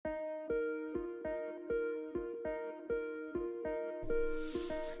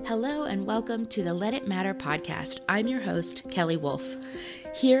Hello and welcome to the Let It Matter podcast. I'm your host, Kelly Wolf.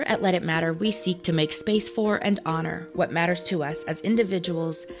 Here at Let It Matter, we seek to make space for and honor what matters to us as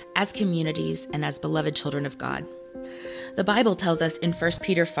individuals, as communities, and as beloved children of God. The Bible tells us in 1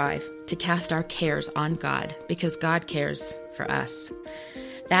 Peter 5 to cast our cares on God because God cares for us.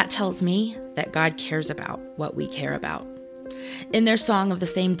 That tells me that God cares about what we care about. In their song of the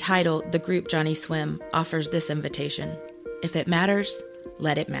same title, the group Johnny Swim offers this invitation: if it matters,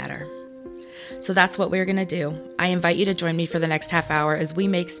 let it matter. So that's what we're going to do. I invite you to join me for the next half hour as we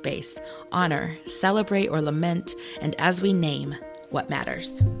make space, honor, celebrate, or lament, and as we name what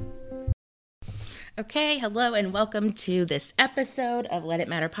matters. Okay, hello and welcome to this episode of Let It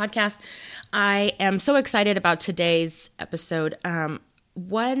Matter podcast. I am so excited about today's episode.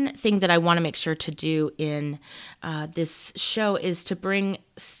 One thing that I want to make sure to do in this show is to bring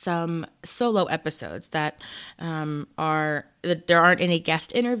some solo episodes that there aren't any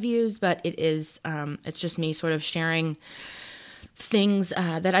guest interviews, but it's just me sort of sharing things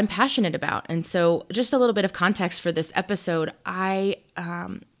that I'm passionate about. And so just a little bit of context for this episode.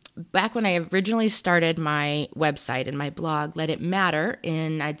 Back when I originally started my website and my blog, Let It Matter,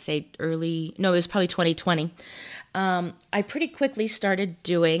 it was probably 2020. I pretty quickly started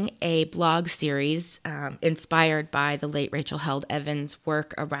doing a blog series inspired by the late Rachel Held Evans'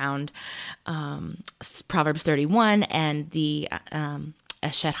 work around Proverbs 31 and the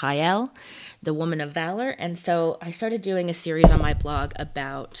Eshet Chayil, the woman of valor. And so I started doing a series on my blog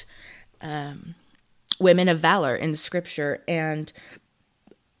about women of valor in Scripture. And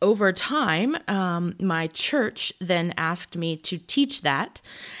over time, my church then asked me to teach that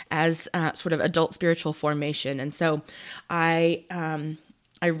as sort of adult spiritual formation. And so I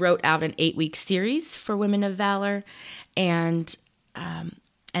wrote out an 8-week series for Women of Valor. And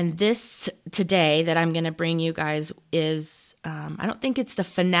this today that I'm going to bring you guys is, I don't think it's the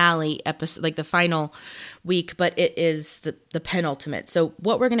finale episode, like the final week, but it is the penultimate. So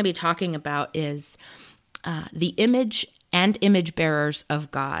what we're going to be talking about is the image and image bearers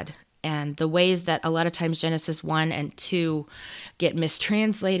of God, and the ways that a lot of times Genesis 1 and 2 get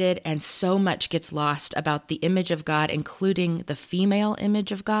mistranslated and so much gets lost about the image of God, including the female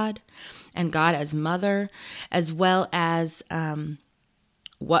image of God and God as mother, as well as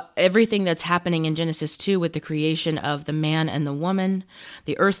everything that's happening in Genesis 2 with the creation of the man and the woman,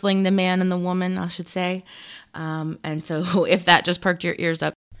 the earthling, the man and the woman, I should say. And so if that just perked your ears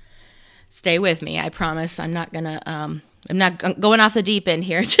up, stay with me. I promise I'm not going off the deep end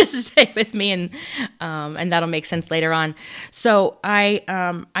here. Just stay with me, and that'll make sense later on. So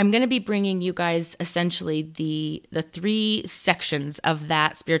I'm going to be bringing you guys essentially the 3 sections of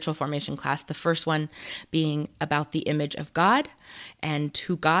that spiritual formation class. The first one being about the image of God and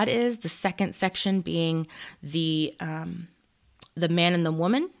who God is. The second section being the man and the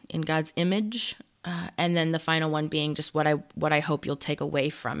woman in God's image. And then the final one being just what I hope you'll take away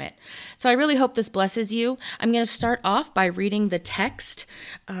from it. So I really hope this blesses you. I'm going to start off by reading the text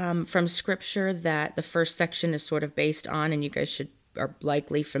from Scripture that the first section is sort of based on, and you guys are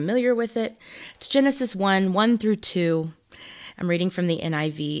likely familiar with it. It's Genesis 1 through 2. I'm reading from the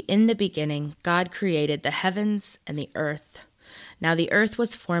NIV. In the beginning, God created the heavens and the earth. Now the earth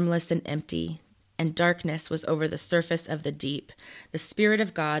was formless and empty, and darkness was over the surface of the deep. The Spirit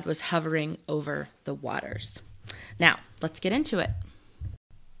of God was hovering over the waters. Now, let's get into it.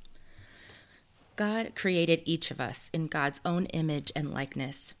 God created each of us in God's own image and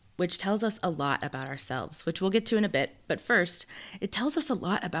likeness, which tells us a lot about ourselves, which we'll get to in a bit. But first, it tells us a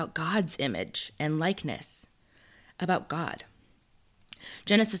lot about God's image and likeness, about God.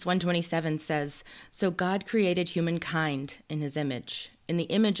 Genesis 1:27 says, "So God created humankind in his image. In the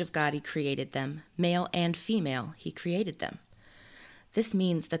image of God he created them. Male and female he created them." This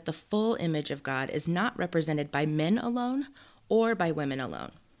means that the full image of God is not represented by men alone or by women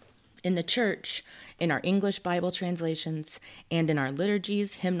alone. In the church, in our English Bible translations, and in our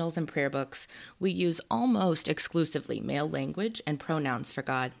liturgies, hymnals, and prayer books, we use almost exclusively male language and pronouns for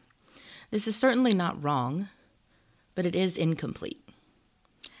God. This is certainly not wrong, but it is incomplete.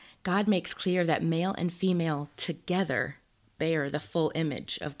 God makes clear that male and female together bear the full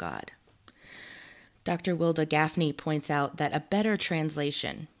image of God. Dr. Wilda Gaffney points out that a better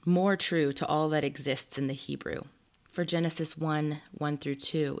translation, more true to all that exists in the Hebrew, for Genesis 1 through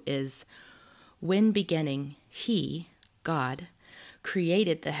 2 is, "When beginning, he, God,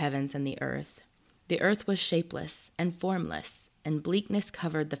 created the heavens and the earth. The earth was shapeless and formless, and bleakness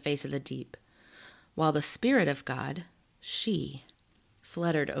covered the face of the deep, while the Spirit of God, she,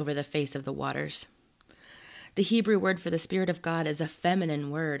 fluttered over the face of the waters." The Hebrew word for the Spirit of God is a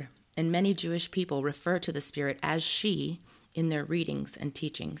feminine word, and many Jewish people refer to the Spirit as she in their readings and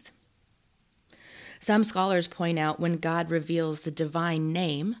teachings. Some scholars point out when God reveals the divine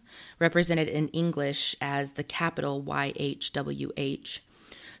name, represented in English as the capital YHWH,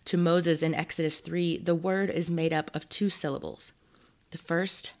 to Moses in Exodus 3, the word is made up of 2 syllables, the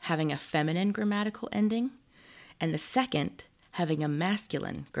first having a feminine grammatical ending, and the second having a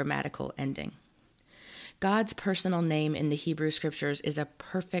masculine grammatical ending. God's personal name in the Hebrew Scriptures is a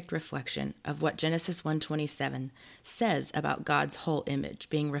perfect reflection of what Genesis 1:27 says about God's whole image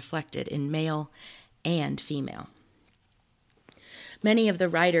being reflected in male and female. Many of the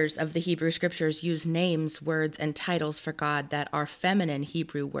writers of the Hebrew Scriptures use names, words, and titles for God that are feminine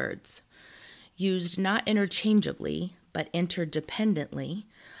Hebrew words, used not interchangeably, but interdependently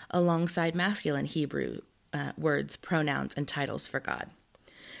alongside masculine Hebrew words, pronouns, and titles for God.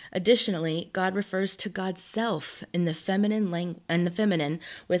 Additionally, God refers to God's self in the feminine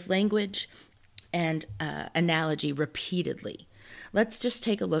with language and analogy repeatedly. Let's just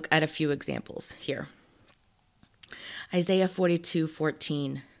take a look at a few examples here. Isaiah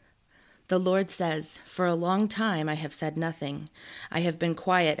 42:14. The Lord says, "For a long time I have said nothing. I have been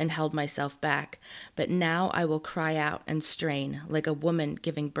quiet and held myself back, but now I will cry out and strain like a woman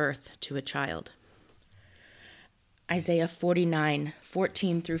giving birth to a child." Isaiah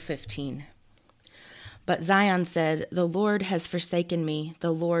 49:14 through 15. But Zion said, "The Lord has forsaken me,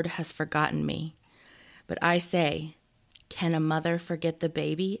 the Lord has forgotten me." But I say, can a mother forget the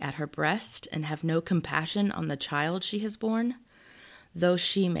baby at her breast and have no compassion on the child she has borne? Though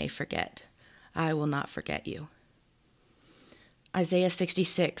she may forget, I will not forget you. Isaiah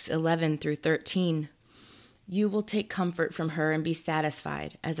 66:11 through 13. You will take comfort from her and be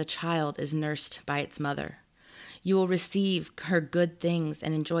satisfied, as a child is nursed by its mother. You will receive her good things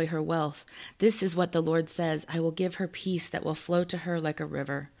and enjoy her wealth. This is what the Lord says, I will give her peace that will flow to her like a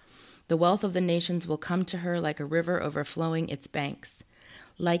river. The wealth of the nations will come to her like a river overflowing its banks.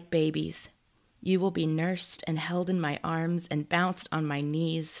 Like babies, you will be nursed and held in my arms and bounced on my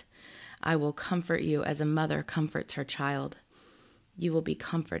knees. I will comfort you as a mother comforts her child. You will be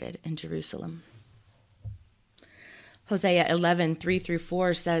comforted in Jerusalem. Hosea 11:3 through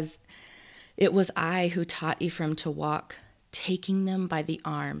 4 says, It was I who taught Ephraim to walk, taking them by the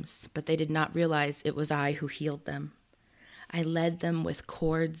arms, but they did not realize it was I who healed them. I led them with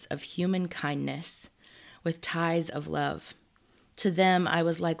cords of human kindness, with ties of love. To them I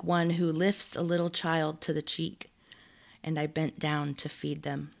was like one who lifts a little child to the cheek, and I bent down to feed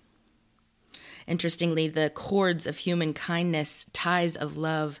them. Interestingly, the cords of human kindness, ties of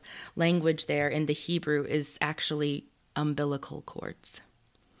love, language there in the Hebrew is actually umbilical cords.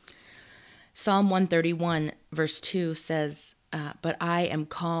 Psalm 131, verse 2 says, But I am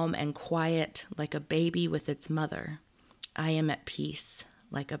calm and quiet like a baby with its mother. I am at peace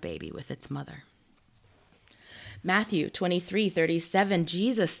like a baby with its mother. Matthew 23:37,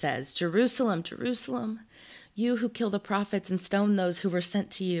 Jesus says, Jerusalem, Jerusalem, you who kill the prophets and stone those who were sent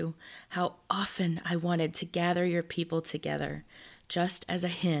to you, how often I wanted to gather your people together, just as a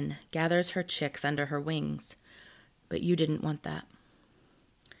hen gathers her chicks under her wings, but you didn't want that.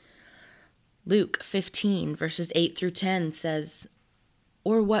 Luke 15, verses 8 through 10 says,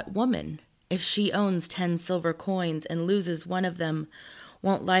 Or what woman, if she owns 10 silver coins and loses one of them,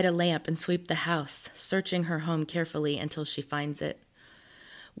 won't light a lamp and sweep the house, searching her home carefully until she finds it?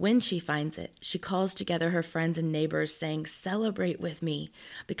 When she finds it, she calls together her friends and neighbors, saying, Celebrate with me,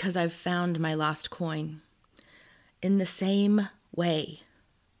 because I've found my lost coin. In the same way,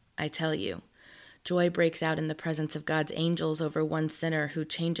 I tell you, joy breaks out in the presence of God's angels over one sinner who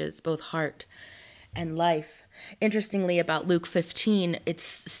changes both heart and life. Interestingly, about Luke 15, it's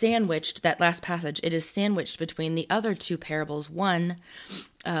sandwiched, that last passage, it is sandwiched between the other 2 parables, one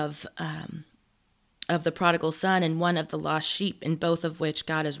of the prodigal son and one of the lost sheep, in both of which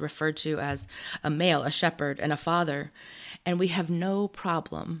God is referred to as a male, a shepherd, and a father. And we have no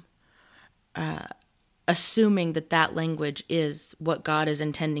problem assuming that language is what God is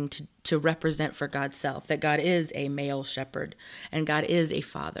intending to represent for God's self, that God is a male shepherd and God is a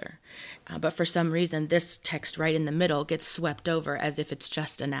father. But for some reason, this text right in the middle gets swept over as if it's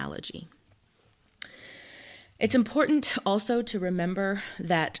just analogy. It's important also to remember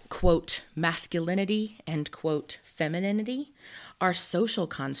that, quote, masculinity and, quote, femininity are social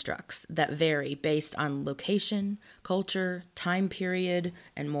constructs that vary based on location, culture, time period,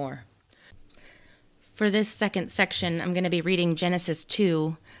 and more. For this second section, I'm going to be reading Genesis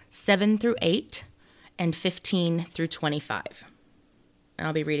 2, 7 through 8, and 15 through 25. And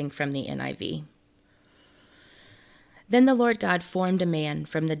I'll be reading from the NIV. Then the Lord God formed a man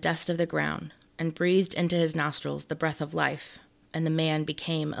from the dust of the ground and breathed into his nostrils the breath of life, and the man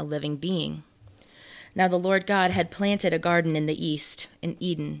became a living being. Now the Lord God had planted a garden in the east, in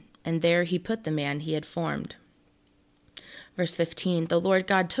Eden, and there he put the man he had formed. Verse 15, the Lord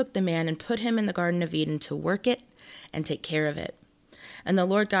God took the man and put him in the Garden of Eden to work it and take care of it. And the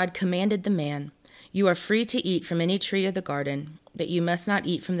Lord God commanded the man, you are free to eat from any tree of the garden, but you must not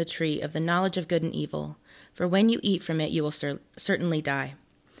eat from the tree of the knowledge of good and evil, for when you eat from it you will certainly die.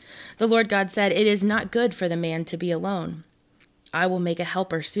 The Lord God said, it is not good for the man to be alone. I will make a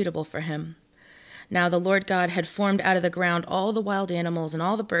helper suitable for him. Now the Lord God had formed out of the ground all the wild animals and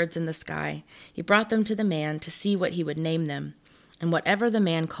all the birds in the sky. He brought them to the man to see what he would name them. And whatever the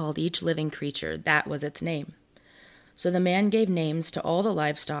man called each living creature, that was its name. So the man gave names to all the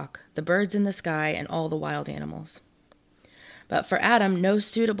livestock, the birds in the sky, and all the wild animals. But for Adam no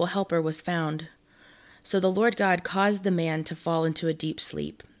suitable helper was found. So the Lord God caused the man to fall into a deep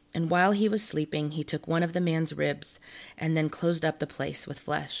sleep. And while he was sleeping, he took one of the man's ribs and then closed up the place with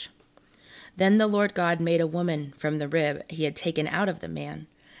flesh. Then the Lord God made a woman from the rib he had taken out of the man,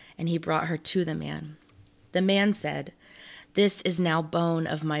 and he brought her to the man. The man said, this is now bone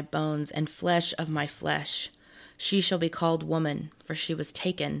of my bones and flesh of my flesh. She shall be called woman, for she was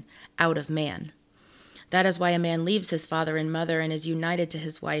taken out of man. That is why a man leaves his father and mother and is united to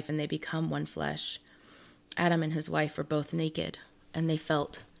his wife, and they become one flesh. Adam and his wife were both naked, and they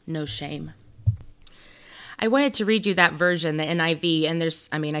felt no shame. I wanted to read you that version, the NIV,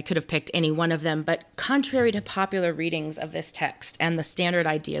 and I could have picked any one of them, but contrary to popular readings of this text and the standard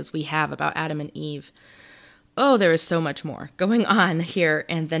ideas we have about Adam and Eve, there is so much more going on here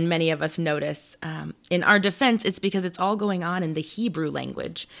and than many of us notice. In our defense, it's because it's all going on in the Hebrew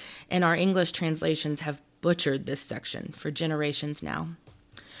language, and our English translations have butchered this section for generations now.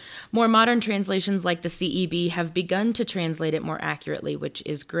 More modern translations like the CEB have begun to translate it more accurately, which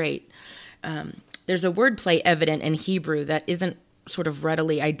is great. There's a wordplay evident in Hebrew that isn't sort of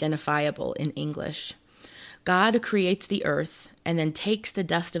readily identifiable in English. God creates the earth and then takes the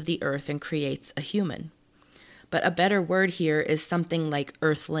dust of the earth and creates a human. But a better word here is something like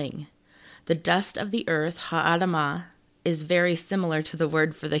earthling. The dust of the earth, ha'adamah, is very similar to the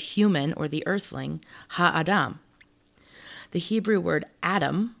word for the human or the earthling, ha'adam. The Hebrew word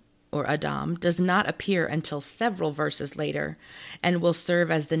Adam, or Adam, does not appear until several verses later and will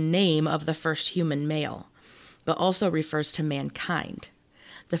serve as the name of the first human male, but also refers to mankind.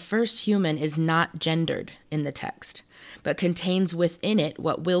 The first human is not gendered in the text, but contains within it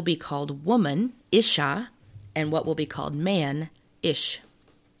what will be called woman, Isha, and what will be called man, Ish.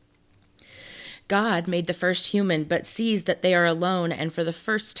 God made the first human, but sees that they are alone, and for the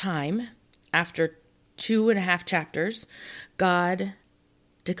first time, after 2.5 chapters, God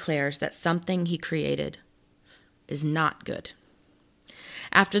declares that something he created is not good.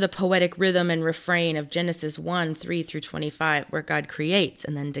 After the poetic rhythm and refrain of Genesis 1:3-25, where God creates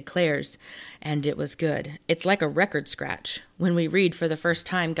and then declares, and it was good. It's like a record scratch when we read for the first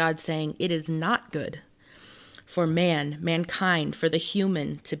time God saying, it is not good for mankind, for the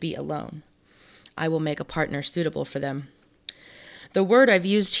human to be alone. I will make a partner suitable for them. The word I've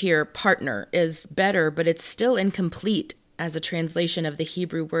used here, partner, is better, but it's still incomplete as a translation of the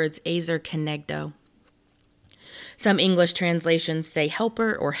Hebrew words ezer kenegdo. Some English translations say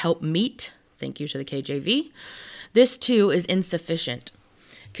helper or help meet. Thank you to the KJV. This too is insufficient.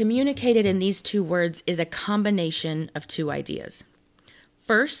 Communicated in these two words is a combination of two ideas.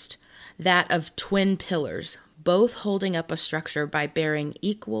 First, that of twin pillars, both holding up a structure by bearing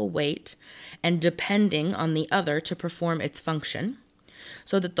equal weight and depending on the other to perform its function,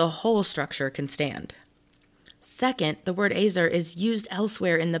 so that the whole structure can stand. Second, the word ezer is used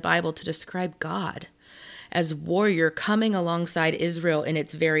elsewhere in the Bible to describe God as warrior coming alongside Israel in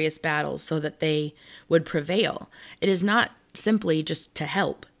its various battles so that they would prevail. It is not simply just to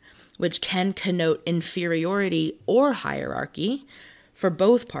help, which can connote inferiority or hierarchy for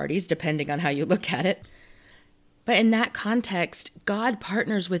both parties, depending on how you look at it. But in that context, God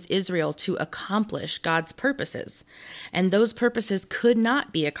partners with Israel to accomplish God's purposes, and those purposes could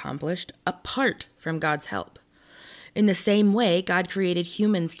not be accomplished apart from God's help. In the same way, God created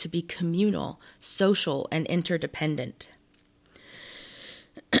humans to be communal, social, and interdependent.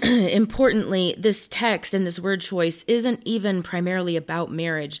 Importantly, this text and this word choice isn't even primarily about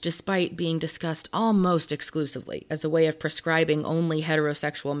marriage, despite being discussed almost exclusively as a way of prescribing only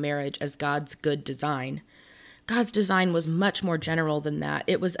heterosexual marriage as God's good design. God's design was much more general than that.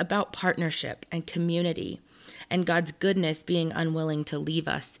 It was about partnership and community, and God's goodness being unwilling to leave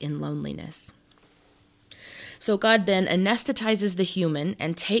us in loneliness. So God then anesthetizes the human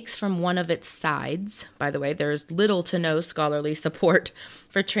and takes from one of its sides. By the way, there's little to no scholarly support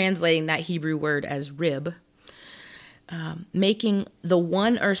for translating that Hebrew word as rib. making the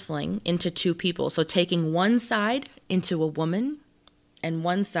one earthling into two people. So taking one side into a woman and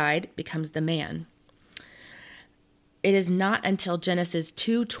one side becomes the man. It is not until Genesis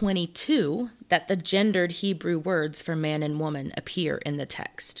 2:22 that the gendered Hebrew words for man and woman appear in the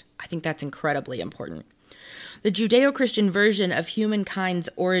text. I think that's incredibly important. The Judeo-Christian version of humankind's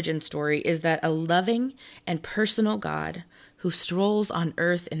origin story is that a loving and personal God who strolls on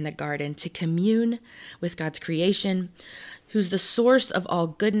earth in the garden to commune with God's creation, who's the source of all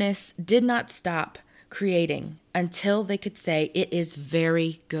goodness, did not stop creating until they could say it is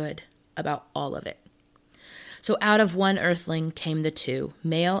very good about all of it. So out of one earthling came the two,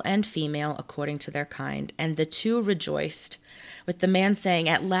 male and female, according to their kind. And the two rejoiced, with the man saying,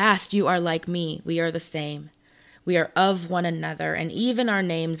 "At last you are like me. We are the same. We are of one another, and even our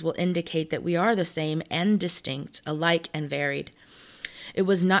names will indicate that we are the same and distinct, alike and varied. It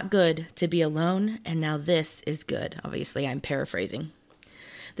was not good to be alone, and now this is good." Obviously, I'm paraphrasing.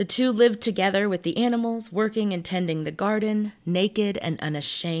 The two lived together with the animals, working and tending the garden, naked and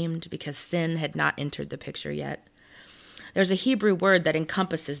unashamed, because sin had not entered the picture yet. There's a Hebrew word that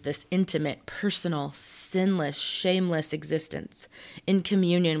encompasses this intimate, personal, sinless, shameless existence in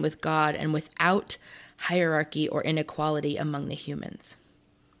communion with God and without hierarchy or inequality among the humans.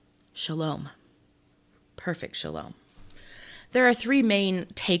 Shalom. Perfect shalom. There are three main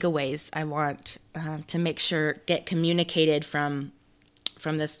takeaways I want to make sure get communicated from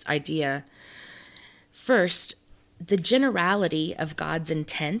this idea. First, the generality of God's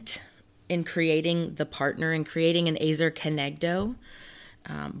intent in creating the partner and creating an Ezer Kenegdo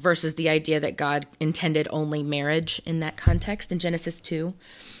versus the idea that God intended only marriage in that context in Genesis 2.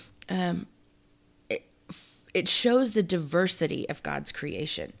 It shows the diversity of God's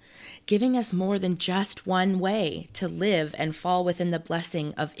creation, giving us more than just one way to live and fall within the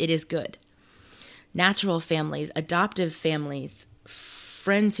blessing of it is good. Natural families, adoptive families,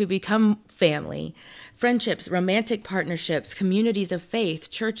 friends who become family, friendships, romantic partnerships, communities of faith,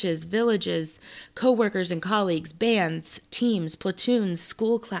 churches, villages, co-workers and colleagues, bands, teams, platoons,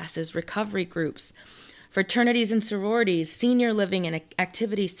 school classes, recovery groups, fraternities and sororities, senior living and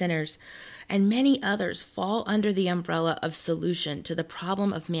activity centers, and many others fall under the umbrella of solution to the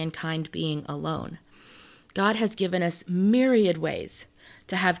problem of mankind being alone. God has given us myriad ways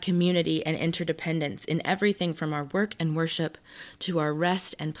to have community and interdependence in everything from our work and worship to our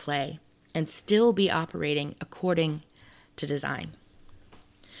rest and play, and still be operating according to design.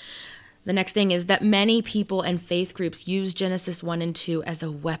 The next thing is that many people and faith groups use Genesis 1 and 2 as a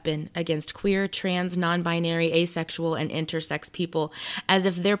weapon against queer, trans, non-binary, asexual, and intersex people, as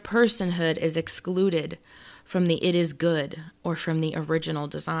if their personhood is excluded from the it is good or from the original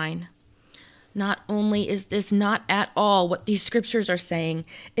design. Not only is this not at all what these scriptures are saying,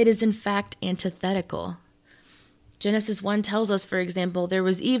 it is in fact antithetical. Genesis 1 tells us, for example, there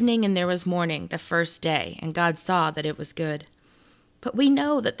was evening and there was morning, the first day, and God saw that it was good. But we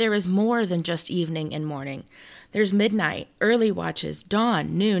know that there is more than just evening and morning. There's midnight, early watches,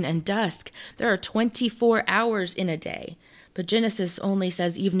 dawn, noon, and dusk. There are 24 hours in a day, but Genesis only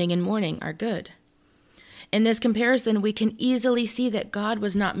says evening and morning are good. In this comparison, we can easily see that God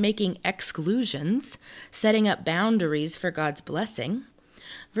was not making exclusions, setting up boundaries for God's blessing.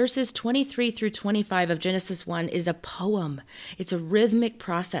 Verses 23 through 25 of Genesis 1 is a poem. It's a rhythmic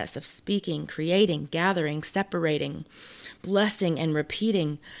process of speaking, creating, gathering, separating, blessing, and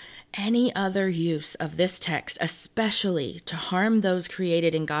repeating. Any other use of this text, especially to harm those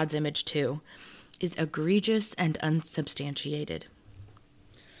created in God's image too, is egregious and unsubstantiated.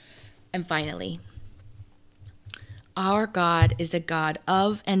 And finally, our God is a God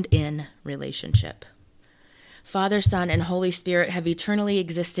of and in relationship. Father, Son, and Holy Spirit have eternally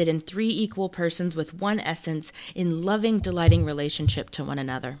existed in three equal persons with one essence in loving, delighting relationship to one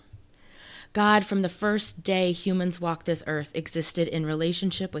another. God, from the first day humans walked this earth, existed in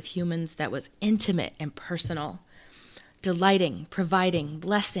relationship with humans that was intimate and personal, delighting, providing,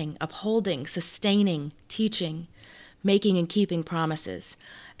 blessing, upholding, sustaining, teaching, making and keeping promises,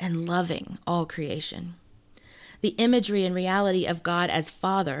 and loving all creation. The imagery and reality of God as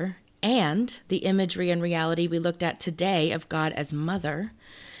Father and the imagery and reality we looked at today of God as Mother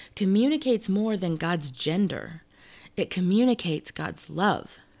communicates more than God's gender. It communicates God's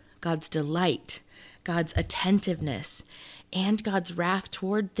love, God's delight, God's attentiveness, and God's wrath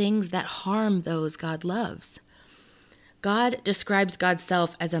toward things that harm those God loves. God describes God's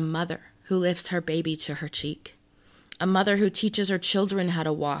self as a mother who lifts her baby to her cheek, a mother who teaches her children how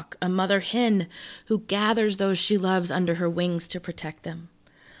to walk, a mother hen who gathers those she loves under her wings to protect them,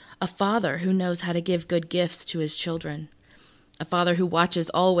 a father who knows how to give good gifts to his children, a father who watches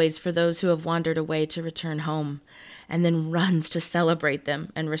always for those who have wandered away to return home, and then runs to celebrate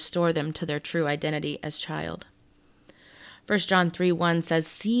them and restore them to their true identity as child. 1 John 3:1 says,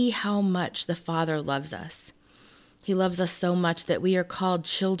 "See how much the Father loves us. He loves us so much that we are called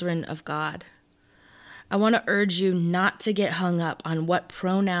children of God." I want to urge you not to get hung up on what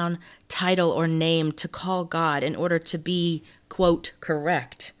pronoun, title, or name to call God in order to be, quote,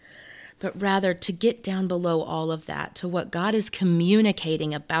 correct, but rather to get down below all of that to what God is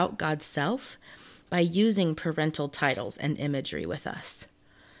communicating about God's self by using parental titles and imagery with us.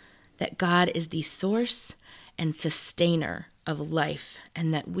 That God is the source and sustainer of life,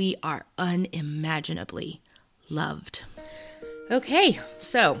 and that we are unimaginably loved. Okay,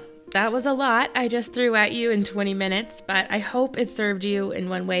 so that was a lot I just threw at you in 20 minutes, but I hope it served you in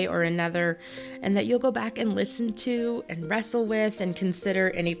one way or another, and that you'll go back and listen to and wrestle with and consider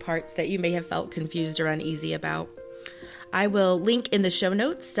any parts that you may have felt confused or uneasy about. I will link in the show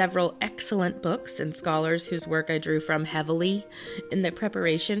notes several excellent books and scholars whose work I drew from heavily in the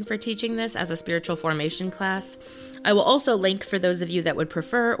preparation for teaching this as a spiritual formation class. I will also link, for those of you that would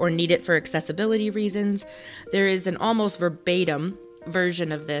prefer or need it for accessibility reasons, there is an almost verbatim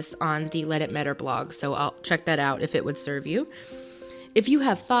version of this on the Let It Matter blog, so I'll check that out if it would serve you. If you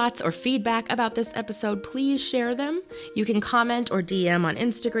have thoughts or feedback about this episode, please share them. You can comment or DM on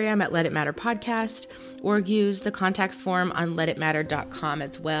Instagram at Let It Matter Podcast, or use the contact form on letitmatter.com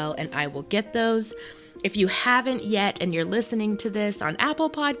as well, and I will get those. If you haven't yet and you're listening to this on Apple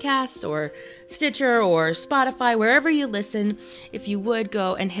Podcasts or Stitcher or Spotify, wherever you listen, if you would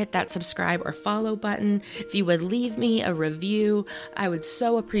go and hit that subscribe or follow button, if you would leave me a review, I would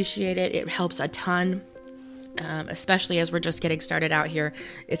so appreciate it. It helps a ton. Especially as we're just getting started out here.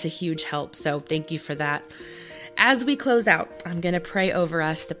 It's a huge help, so thank you for that. As we close out, I'm going to pray over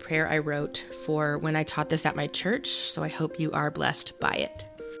us the prayer I wrote for when I taught this at my church, so I hope you are blessed by it.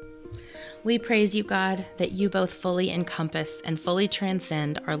 We praise you, God, that you both fully encompass and fully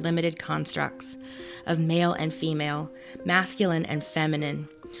transcend our limited constructs of male and female, masculine and feminine,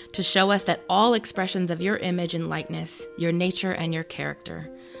 to show us that all expressions of your image and likeness, your nature and your character,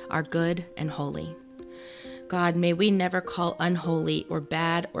 are good and holy. God, may we never call unholy or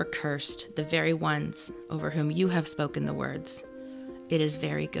bad or cursed the very ones over whom you have spoken the words, "It is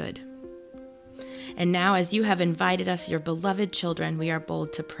very good." And now, as you have invited us, your beloved children, we are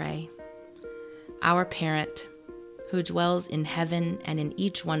bold to pray. Our parent, who dwells in heaven and in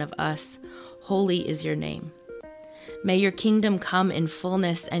each one of us, holy is your name. May your kingdom come in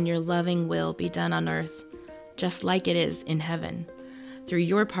fullness and your loving will be done on earth, just like it is in heaven, through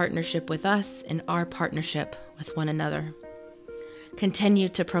your partnership with us and our partnership with one another. Continue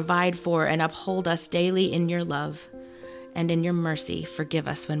to provide for and uphold us daily in your love, and in your mercy forgive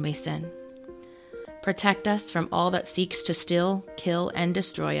us when we sin. Protect us from all that seeks to steal, kill, and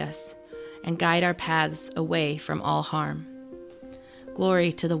destroy us, and guide our paths away from all harm.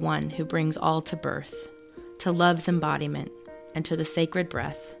 Glory to the one who brings all to birth, to love's embodiment, and to the sacred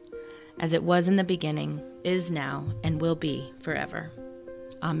breath, as it was in the beginning, is now, and will be forever.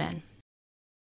 Amen.